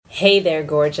Hey there,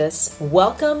 gorgeous.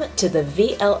 Welcome to the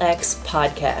VLX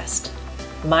podcast.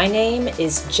 My name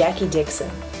is Jackie Dixon,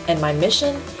 and my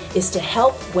mission is to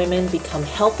help women become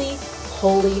healthy,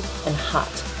 holy, and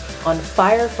hot, on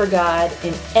fire for God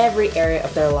in every area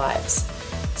of their lives.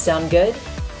 Sound good?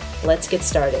 Let's get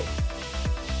started.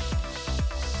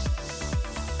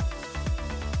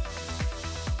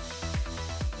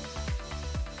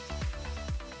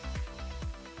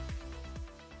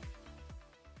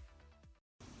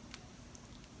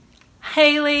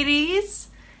 Hey ladies,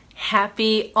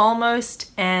 happy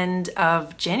almost end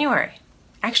of January.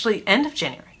 Actually, end of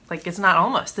January. Like, it's not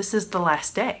almost, this is the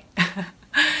last day.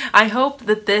 I hope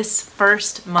that this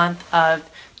first month of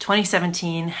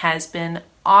 2017 has been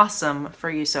awesome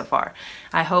for you so far.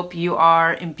 I hope you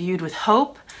are imbued with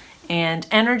hope and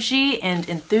energy and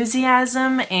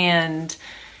enthusiasm and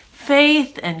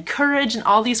faith and courage and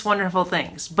all these wonderful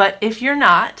things. But if you're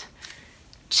not,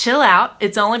 chill out.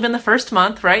 It's only been the first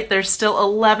month, right? There's still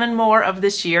 11 more of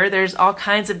this year. There's all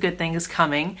kinds of good things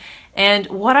coming. And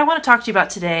what I want to talk to you about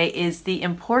today is the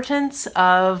importance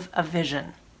of a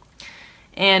vision.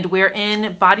 And we're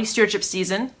in body stewardship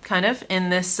season, kind of, in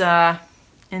this,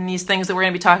 in these things that we're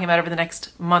going to be talking about over the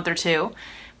next month or two.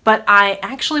 But I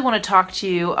actually want to talk to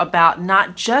you about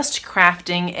not just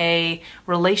crafting a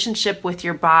relationship with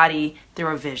your body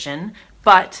through a vision,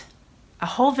 but a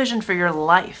whole vision for your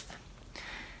life.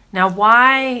 Now,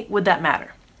 why would that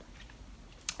matter?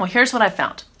 Well, here's what I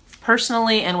found,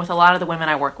 personally and with a lot of the women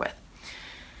I work with.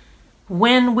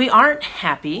 When we aren't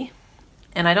happy,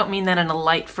 and I don't mean that in a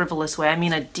light, frivolous way, I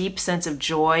mean a deep sense of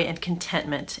joy and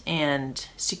contentment and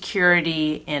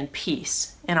security and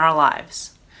peace in our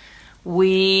lives,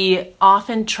 we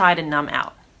often try to numb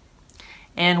out.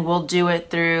 And we'll do it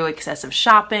through excessive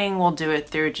shopping, we'll do it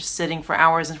through just sitting for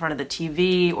hours in front of the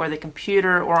TV or the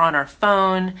computer or on our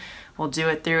phone. We'll do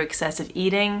it through excessive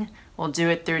eating. We'll do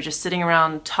it through just sitting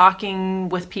around talking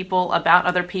with people about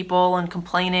other people and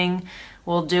complaining.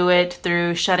 We'll do it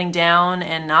through shutting down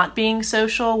and not being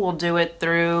social. We'll do it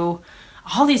through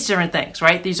all these different things,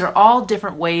 right? These are all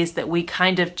different ways that we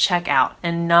kind of check out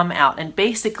and numb out and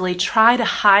basically try to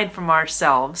hide from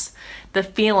ourselves the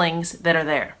feelings that are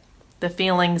there. The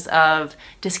feelings of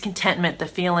discontentment, the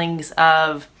feelings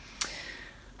of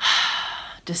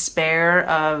despair,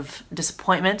 of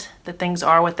disappointment that things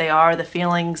are what they are, the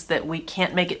feelings that we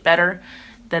can't make it better,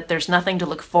 that there's nothing to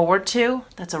look forward to.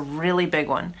 That's a really big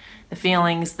one. The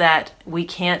feelings that we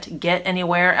can't get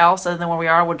anywhere else other than where we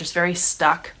are, we're just very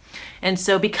stuck. And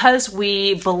so because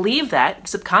we believe that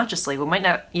subconsciously, we might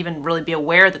not even really be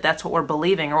aware that that's what we're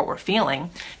believing or what we're feeling,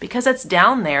 because it's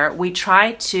down there, we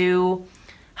try to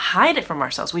hide it from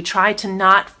ourselves. We try to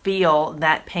not feel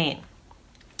that pain.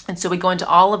 And so we go into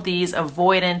all of these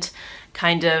avoidant,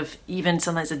 kind of even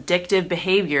sometimes addictive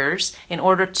behaviors in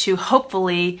order to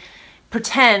hopefully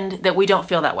pretend that we don't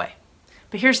feel that way.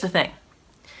 But here's the thing.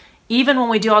 Even when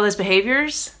we do all those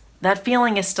behaviors, that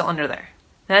feeling is still under there.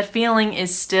 That feeling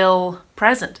is still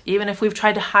present, even if we've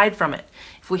tried to hide from it.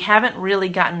 If we haven't really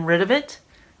gotten rid of it,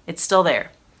 it's still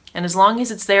there. And as long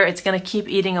as it's there, it's going to keep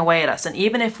eating away at us. And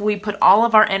even if we put all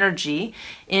of our energy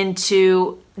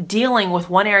into dealing with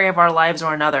one area of our lives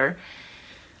or another,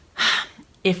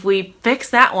 if we fix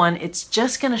that one, it's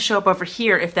just going to show up over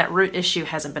here if that root issue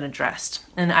hasn't been addressed.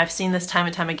 And I've seen this time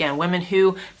and time again. Women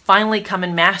who finally come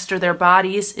and master their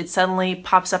bodies, it suddenly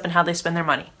pops up in how they spend their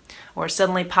money. Or it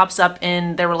suddenly pops up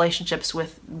in their relationships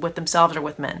with themselves or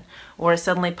with men. Or it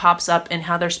suddenly pops up in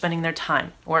how they're spending their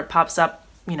time. Or it pops up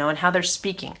and how they're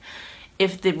speaking.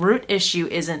 If the root issue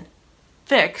isn't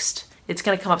fixed, it's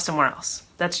going to come up somewhere else.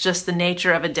 That's just the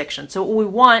nature of addiction. So what we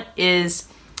want is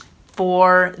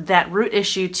for that root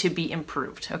issue to be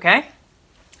improved, okay?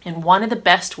 And one of the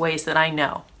best ways that I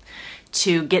know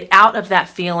to get out of that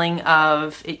feeling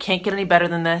of it can't get any better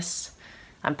than this,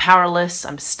 I'm powerless,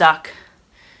 I'm stuck,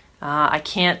 I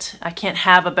can't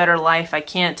have a better life, I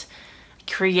can't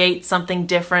create something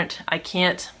different, I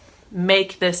can't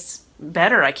make this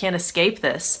better, I can't escape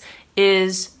this,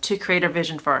 is to create a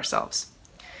vision for ourselves.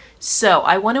 So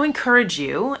I want to encourage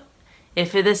you,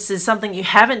 if this is something you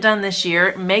haven't done this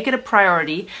year, make it a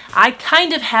priority. I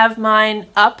kind of have mine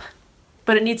up,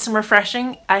 but it needs some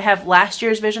refreshing. I have last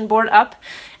year's vision board up,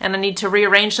 and I need to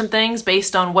rearrange some things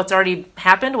based on what's already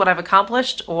happened, what I've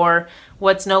accomplished, or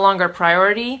what's no longer a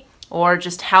priority, or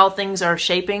just how things are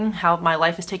shaping, how my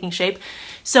life is taking shape.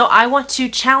 So I want to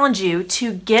challenge you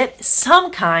to get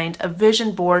some kind of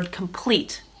vision board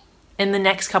complete in the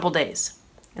next couple days,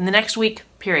 in the next week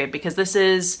period, because this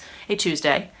is a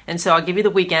Tuesday, and so I'll give you the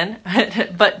weekend,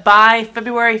 but by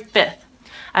February 5th,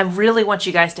 I really want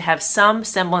you guys to have some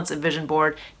semblance of vision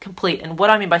board complete. And what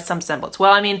do I mean by some semblance?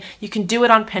 Well, I mean, you can do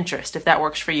it on Pinterest if that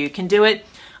works for you. You can do it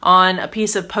on a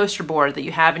piece of poster board that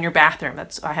you have in your bathroom.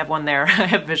 I have one there. I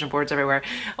have vision boards everywhere.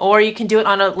 Or you can do it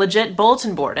on a legit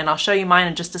bulletin board, and I'll show you mine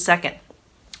in just a second,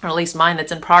 or at least mine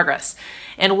that's in progress.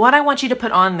 And what I want you to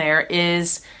put on there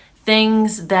is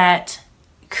things that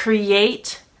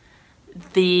create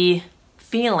the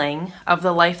feeling of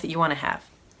the life that you want to have,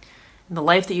 the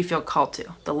life that you feel called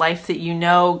to, the life that you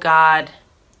know God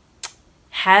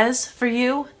has for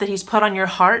you, that He's put on your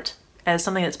heart as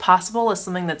something that's possible, as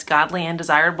something that's godly and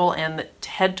desirable and to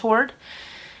head toward.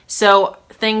 So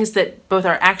things that both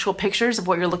are actual pictures of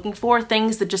what you're looking for,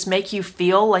 things that just make you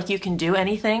feel like you can do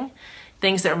anything,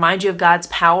 things that remind you of God's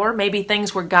power, maybe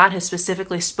things where God has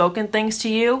specifically spoken things to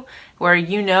you, where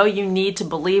you know you need to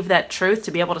believe that truth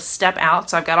to be able to step out.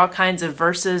 So I've got all kinds of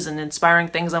verses and inspiring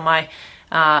things on my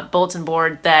bulletin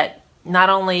board that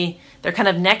not only, they're kind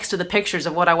of next to the pictures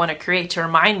of what I want to create to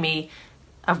remind me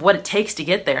of what it takes to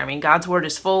get there. I mean, God's word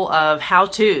is full of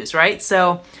how-tos, right?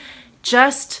 So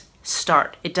just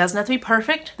start. It doesn't have to be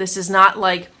perfect. This is not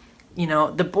like,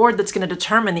 the board that's going to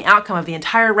determine the outcome of the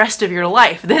entire rest of your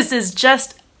life. This is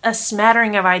just a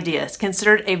smattering of ideas,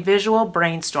 considered a visual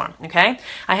brainstorm, okay?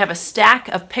 I have a stack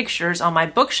of pictures on my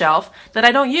bookshelf that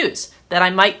I don't use, that I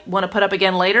might want to put up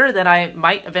again later, that I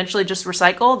might eventually just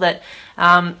recycle, that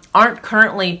aren't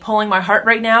currently pulling my heart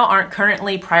right now, aren't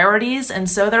currently priorities, and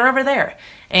so they're over there.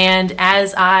 And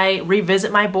as I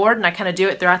revisit my board, and I kind of do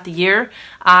it throughout the year,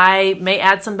 I may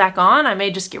add some back on, I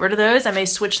may just get rid of those, I may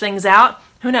switch things out,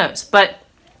 who knows? But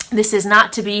this is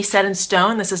not to be set in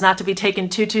stone. This is not to be taken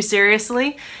too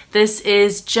seriously. This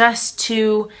is just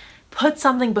to put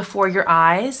something before your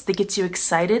eyes that gets you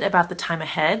excited about the time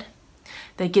ahead,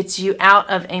 that gets you out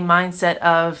of a mindset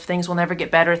of things will never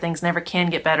get better, things never can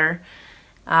get better,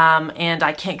 and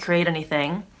I can't create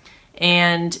anything,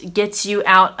 and gets you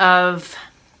out of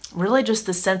really just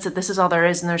the sense that this is all there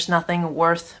is and there's nothing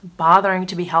worth bothering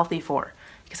to be healthy for,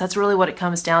 because that's really what it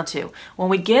comes down to. When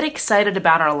we get excited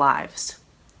about our lives,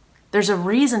 there's a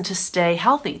reason to stay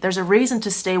healthy. There's a reason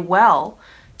to stay well,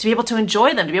 to be able to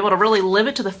enjoy them, to be able to really live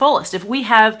it to the fullest. If we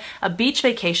have a beach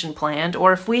vacation planned,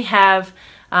 or if we have,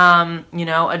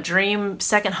 a dream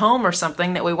second home or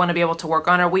something that we want to be able to work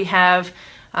on, or we have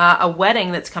a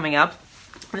wedding that's coming up,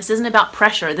 this isn't about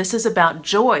pressure. This is about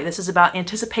joy. This is about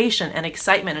anticipation and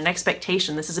excitement and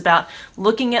expectation. This is about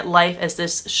looking at life as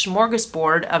this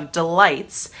smorgasbord of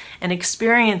delights and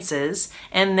experiences,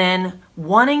 and then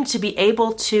wanting to be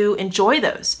able to enjoy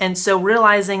those. And so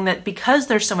realizing that because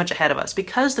there's so much ahead of us,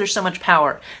 because there's so much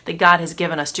power that God has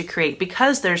given us to create,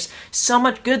 because there's so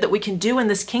much good that we can do in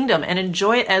this kingdom and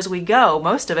enjoy it as we go,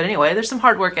 most of it anyway, there's some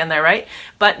hard work in there, right?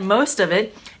 But most of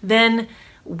it, then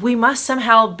we must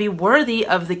somehow be worthy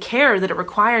of the care that it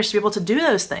requires to be able to do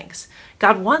those things.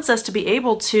 God wants us to be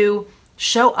able to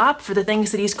show up for the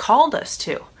things that He's called us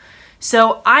to.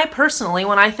 So I personally,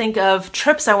 when I think of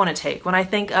trips I want to take, when I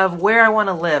think of where I want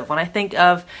to live, when I think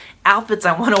of outfits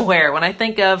I want to wear, when I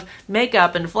think of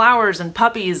makeup and flowers and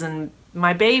puppies and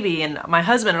my baby and my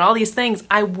husband and all these things,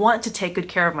 I want to take good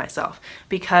care of myself,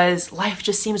 because life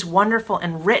just seems wonderful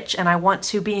and rich, and I want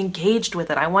to be engaged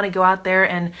with it. I want to go out there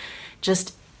and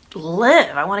just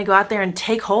live. I want to go out there and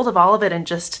take hold of all of it and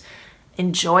just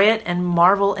enjoy it and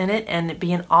marvel in it and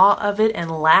be in awe of it and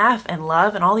laugh and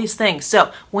love and all these things.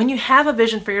 So when you have a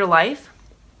vision for your life,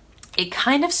 it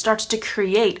kind of starts to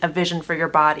create a vision for your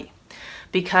body.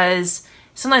 Because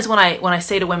sometimes when I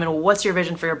say to women, well, what's your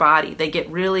vision for your body? They get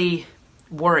really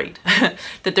worried that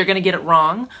they're going to get it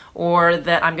wrong, or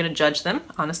that I'm going to judge them,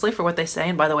 honestly, for what they say.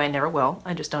 And by the way, I never will.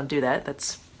 I just don't do that.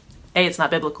 That's A, it's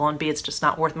not biblical, and B, it's just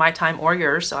not worth my time or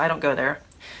yours, so I don't go there.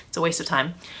 It's a waste of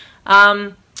time.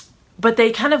 But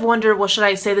they kind of wonder, well, should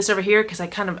I say this over here? Because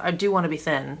I do want to be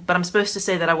thin, but I'm supposed to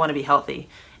say that I want to be healthy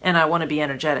and I want to be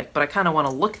energetic, but I kind of want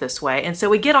to look this way. And so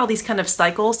we get all these kind of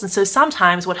cycles. And so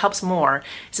sometimes what helps more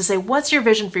is to say, what's your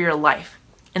vision for your life?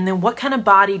 And then what kind of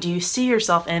body do you see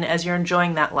yourself in as you're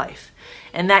enjoying that life?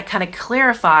 And that kind of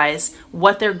clarifies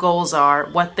what their goals are,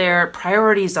 what their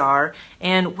priorities are,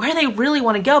 and where they really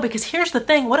want to go. Because here's the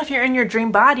thing, what if you're in your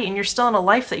dream body and you're still in a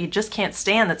life that you just can't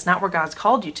stand, that's not where God's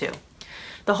called you to?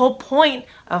 The whole point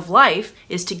of life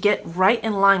is to get right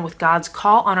in line with God's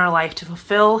call on our life to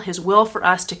fulfill His will for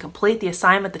us to complete the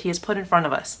assignment that He has put in front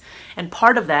of us. And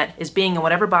part of that is being in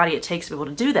whatever body it takes to be able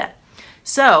to do that.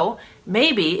 So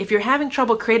maybe if you're having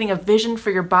trouble creating a vision for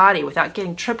your body without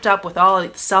getting tripped up with all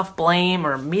the self-blame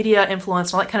or media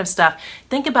influence and all that kind of stuff,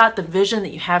 think about the vision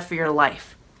that you have for your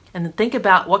life. And then think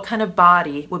about what kind of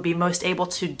body would be most able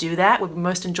to do that, would be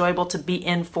most enjoyable to be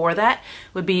in for that,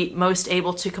 would be most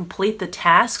able to complete the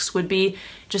tasks, would be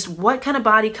just what kind of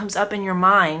body comes up in your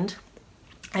mind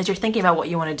as you're thinking about what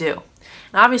you want to do.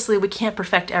 And obviously we can't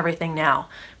perfect everything now,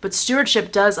 but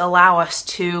stewardship does allow us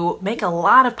to make a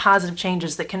lot of positive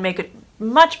changes that can make a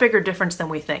much bigger difference than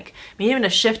we think. I mean, even a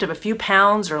shift of a few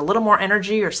pounds or a little more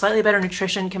energy or slightly better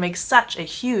nutrition can make such a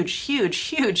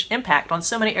huge impact on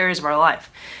so many areas of our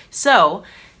life. So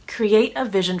create a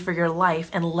vision for your life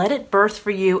and let it birth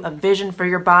for you a vision for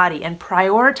your body, and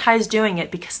prioritize doing it,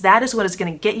 because that is what is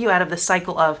going to get you out of the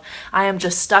cycle of, I am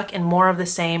just stuck in more of the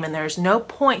same and there's no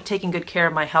point taking good care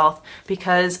of my health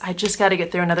because I just got to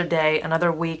get through another day,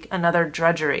 another week, another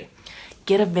drudgery.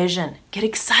 Get a vision, get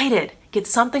excited, get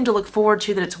something to look forward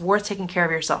to that it's worth taking care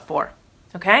of yourself for.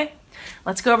 Okay?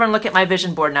 Let's go over and look at my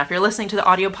vision board. Now, if you're listening to the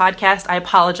audio podcast, I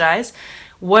apologize.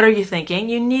 What are you thinking?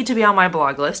 You need to be on my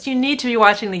blog list. You need to be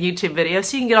watching the YouTube video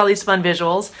so you can get all these fun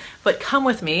visuals. But come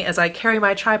with me as I carry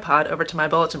my tripod over to my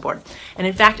bulletin board. And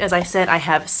in fact, as I said, I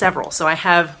have several. So I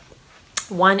have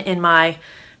one in my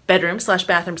bedroom /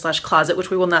 bathroom / closet, which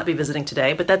we will not be visiting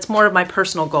today. But that's more of my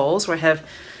personal goals, where I have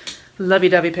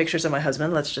lovey-dovey pictures of my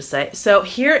husband, let's just say. So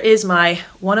here is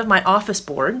one of my office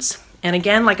boards. And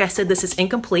again, like I said, this is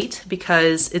incomplete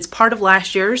because it's part of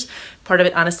last year's. Part of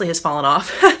it honestly has fallen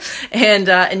off and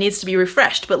it needs to be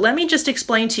refreshed. But let me just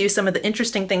explain to you some of the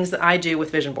interesting things that I do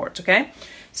with vision boards, okay?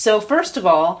 So first of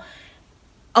all,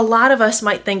 a lot of us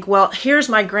might think, well, here's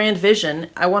my grand vision.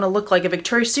 I want to look like a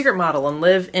Victoria's Secret model and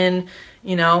live in,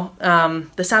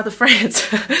 the south of France.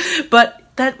 But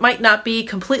that might not be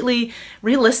completely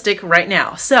realistic right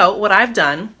now. So what I've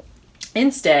done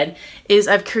instead is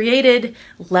I've created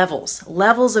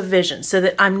levels of vision so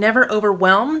that I'm never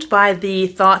overwhelmed by the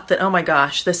thought that, oh my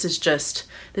gosh, this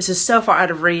is so far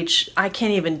out of reach. I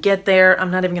can't even get there.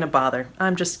 I'm not even going to bother.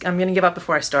 I'm going to give up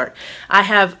before I start. I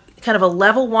have kind of a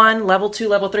level 1, level 2,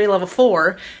 level 3, level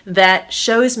 4 that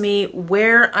shows me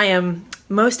where I am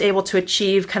most able to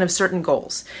achieve kind of certain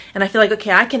goals. And I feel like,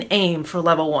 okay, I can aim for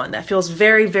level 1. That feels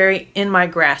very, very in my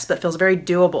grasp. That feels very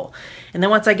doable. And then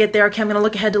once I get there, okay, I'm going to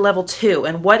look ahead to level 2.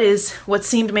 And what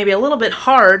seemed maybe a little bit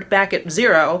hard back at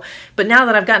 0, but now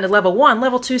that I've gotten to level 1,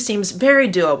 level 2 seems very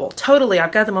doable. Totally,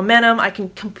 I've got the momentum. I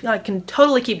can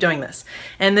totally keep doing this.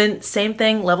 And then same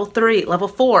thing, level 3, level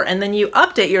 4. And then you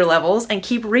update your levels and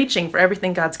keep reaching for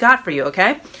everything God's got for you,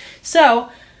 okay? So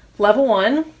level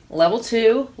 1, level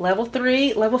 2, level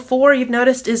 3, level 4, you've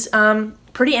noticed is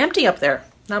pretty empty up there.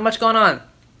 Not much going on.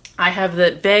 I have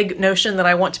the vague notion that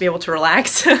I want to be able to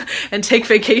relax and take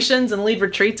vacations and lead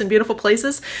retreats in beautiful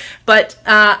places, but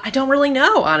I don't really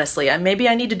know, honestly. Maybe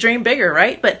I need to dream bigger,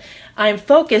 right? But I'm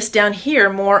focused down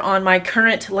here more on my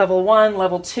current level 1,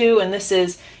 level 2, and this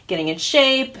is getting in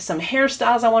shape, some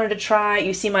hairstyles I wanted to try.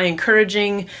 You see my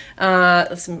encouraging,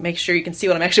 let's make sure you can see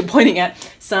what I'm actually pointing at,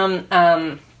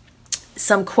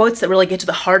 some quotes that really get to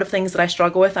the heart of things that I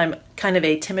struggle with. I'm kind of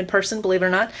a timid person, believe it or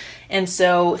not. And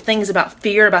so things about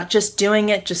fear, about just doing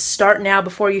it, just start now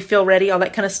before you feel ready, all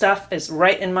that kind of stuff is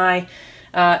right in my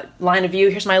line of view.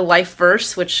 Here's my life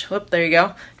verse, which, there you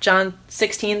go, John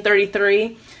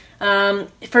 16:33.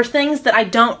 For things that I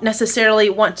don't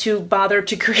necessarily want to bother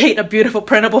to create a beautiful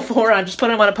printable for, I just put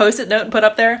them on a Post-it note and put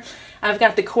up there. I've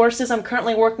got the courses I'm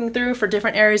currently working through for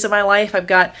different areas of my life. I've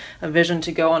got a vision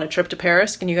to go on a trip to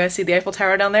Paris. Can you guys see the Eiffel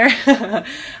Tower down there?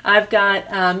 I've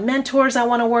got mentors I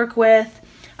want to work with.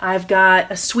 I've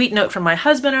got a sweet note from my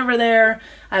husband over there.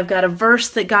 I've got a verse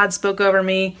that God spoke over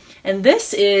me. And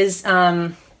this is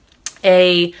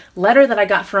a letter that I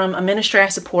got from a ministry I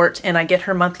support, and I get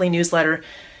her monthly newsletter.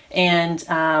 And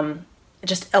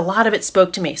just a lot of it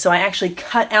spoke to me. So I actually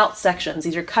cut out sections.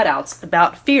 These are cutouts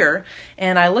about fear,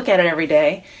 and I look at it every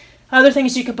day. Other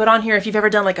things you can put on here, if you've ever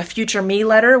done like a future me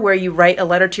letter where you write a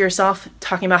letter to yourself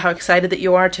talking about how excited that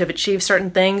you are to have achieved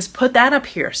certain things, put that up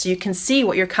here so you can see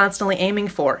what you're constantly aiming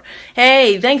for.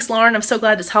 Hey, thanks, Lauren. I'm so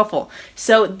glad it's helpful.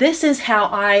 So this is how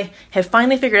I have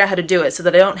finally figured out how to do it so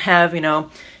that I don't have,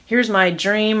 here's my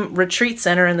dream retreat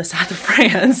center in the south of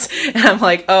France. And I'm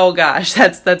like, oh gosh,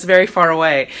 that's very far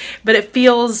away. But it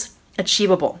feels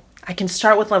achievable. I can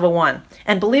start with level 1.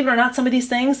 And believe it or not, some of these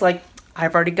things, like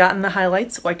I've already gotten the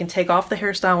highlights, so I can take off the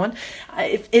hairstyle one.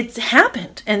 It's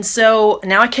happened. And so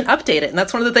now I can update it. And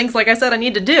that's one of the things, like I said, I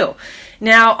need to do.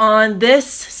 Now on this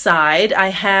side, I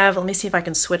have, let me see if I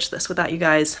can switch this without you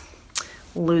guys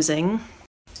losing.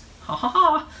 Ha ha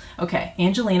ha. Okay,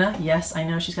 Angelina, yes, I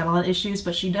know she's got a lot of issues,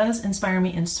 but she does inspire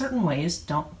me in certain ways.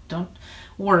 Don't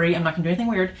worry, I'm not going to do anything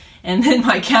weird. And then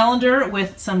my calendar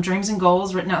with some dreams and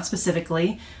goals written out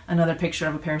specifically. Another picture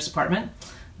of a Paris apartment.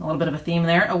 A little bit of a theme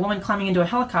there. A woman climbing into a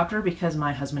helicopter because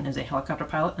my husband is a helicopter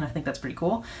pilot and I think that's pretty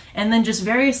cool. And then just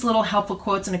various little helpful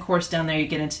quotes, and of course down there you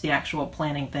get into the actual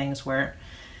planning things where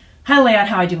I lay out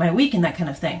how I do my week and that kind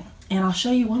of thing. And I'll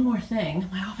show you one more thing.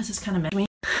 My office is kind of messy.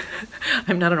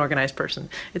 I'm not an organized person.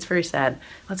 It's very sad.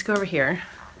 Let's go over here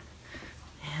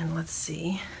and let's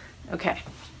see. Okay.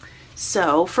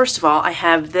 So first of all, I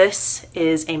have, this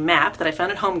is a map that I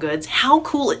found at Home Goods. How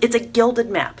cool, it's a gilded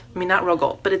map. I mean, not real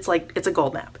gold, but it's like, it's a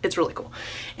gold map. It's really cool.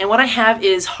 And what I have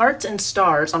is hearts and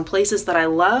stars on places that I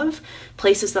love,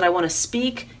 places that I want to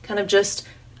speak, kind of just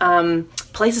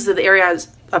places of the areas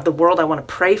of the world I want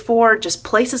to pray for, just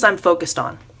places I'm focused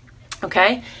on.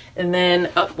 Okay. And then,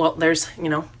 oh, well, there's, you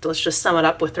know, let's just sum it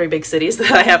up with 3 big cities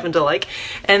that I happen to like.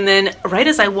 And then right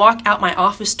as I walk out my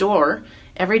office door,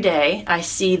 every day I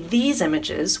see these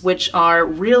images, which are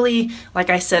really,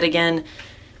 like I said again,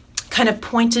 kind of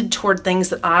pointed toward things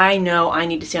that I know I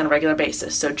need to see on a regular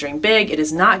basis. So dream big. It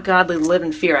is not godly to live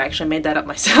in fear. I actually made that up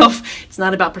myself. It's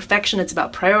not about perfection. It's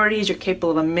about priorities. You're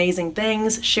capable of amazing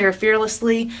things. Share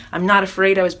fearlessly. I'm not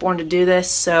afraid. I was born to do this.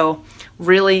 So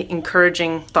really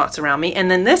encouraging thoughts around me.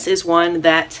 And then this is one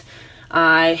that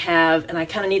I have, and I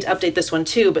kind of need to update this one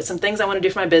too, but some things I want to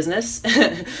do for my business.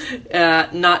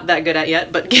 Not that good at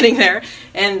yet, but getting there.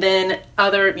 And then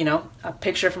other, you know, a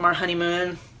picture from our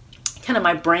honeymoon, kind of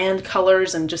my brand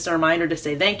colors, and just a reminder to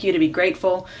say thank you, to be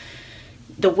grateful,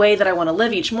 the way that I want to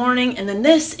live each morning. And then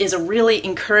this is a really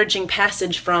encouraging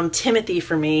passage from Timothy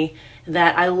for me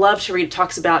that I love to read. It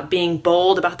talks about being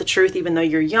bold about the truth even though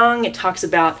you're young. It talks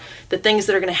about the things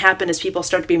that are going to happen as people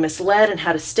start to be misled and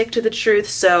how to stick to the truth.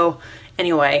 So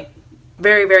anyway,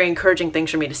 very, very encouraging things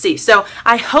for me to see. So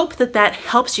I hope that that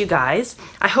helps you guys.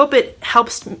 I hope it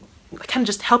helps, kind of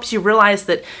just helps you realize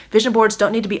that vision boards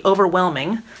don't need to be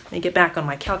overwhelming. Let me get back on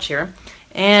my couch here.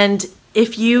 And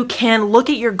if you can look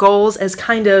at your goals as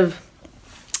kind of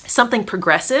something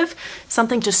progressive,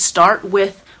 something to start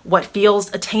with what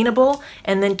feels attainable,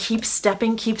 and then keep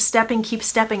stepping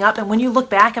up. And when you look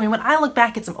back, I mean, when I look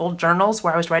back at some old journals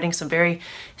where I was writing some very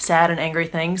sad and angry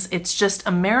things, it's just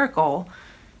a miracle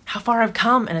how far I've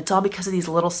come, and it's all because of these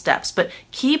little steps. But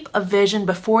keep a vision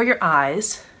before your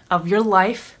eyes of your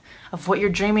life, of what you're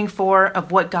dreaming for,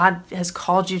 of what God has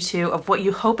called you to, of what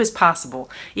you hope is possible.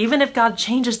 Even if God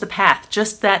changes the path,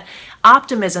 just that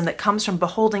optimism that comes from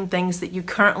beholding things that you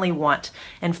currently want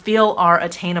and feel are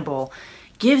attainable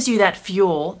gives you that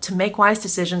fuel to make wise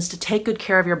decisions, to take good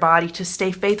care of your body, to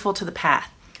stay faithful to the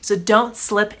path. So don't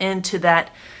slip into that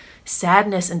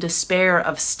sadness and despair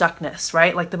of stuckness,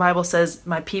 right? Like the Bible says,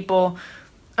 my people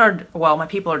are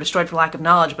destroyed for lack of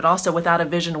knowledge, but also without a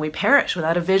vision we perish.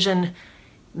 Without a vision,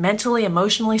 mentally,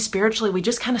 emotionally, spiritually, we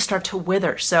just kind of start to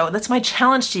wither. So that's my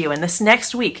challenge to you. And this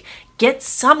next week, get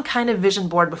some kind of vision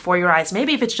board before your eyes.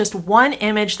 Maybe if it's just one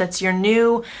image that's your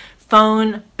new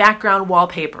phone background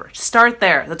wallpaper. Start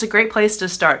there. That's a great place to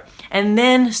start. And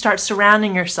then start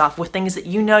surrounding yourself with things that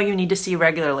you know you need to see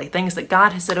regularly, things that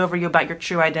God has said over you about your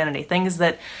true identity, things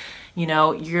that you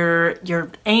know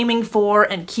you're aiming for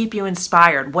and keep you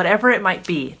inspired, whatever it might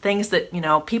be, things that you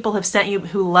know people have sent you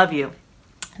who love you,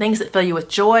 things that fill you with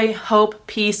joy, hope,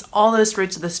 peace, all those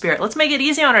fruits of the Spirit. Let's make it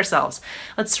easy on ourselves.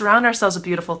 Let's surround ourselves with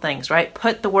beautiful things, right?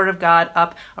 Put the Word of God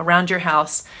up around your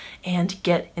house and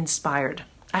get inspired.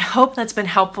 I hope that's been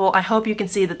helpful. I hope you can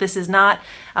see that this is not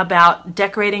about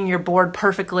decorating your board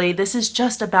perfectly. This is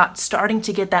just about starting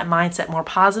to get that mindset more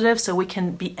positive so we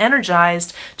can be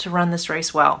energized to run this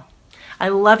race well. I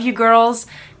love you girls.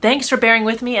 Thanks for bearing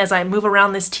with me as I move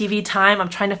around this TV time. I'm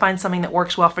trying to find something that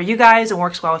works well for you guys and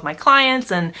works well with my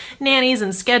clients and nannies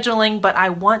and scheduling, but I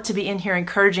want to be in here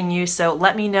encouraging you. So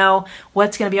let me know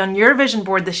what's going to be on your vision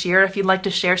board this year. If you'd like to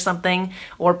share something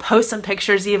or post some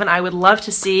pictures even, I would love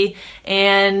to see.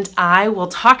 And I will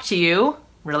talk to you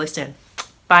really soon.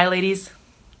 Bye, ladies.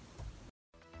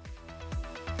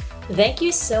 Thank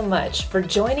you so much for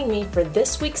joining me for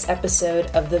this week's episode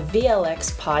of the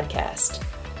VLX podcast.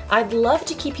 I'd love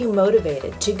to keep you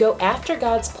motivated to go after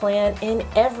God's plan in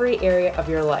every area of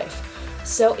your life.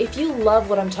 So if you love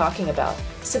what I'm talking about,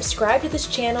 subscribe to this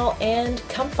channel and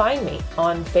come find me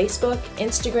on Facebook,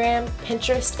 Instagram,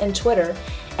 Pinterest, and Twitter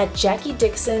at Jackie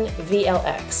Dixon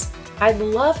VLX. I'd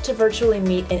love to virtually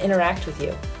meet and interact with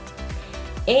you.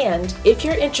 And if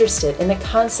you're interested in the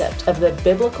concept of the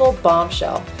biblical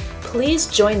bombshell, please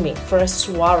join me for a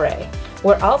soiree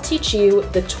where I'll teach you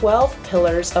the 12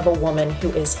 pillars of a woman who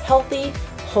is healthy,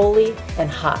 holy, and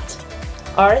hot.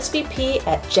 RSVP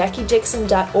at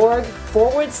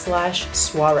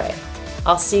jackiedixon.org/soiree.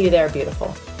 I'll see you there,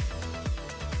 beautiful.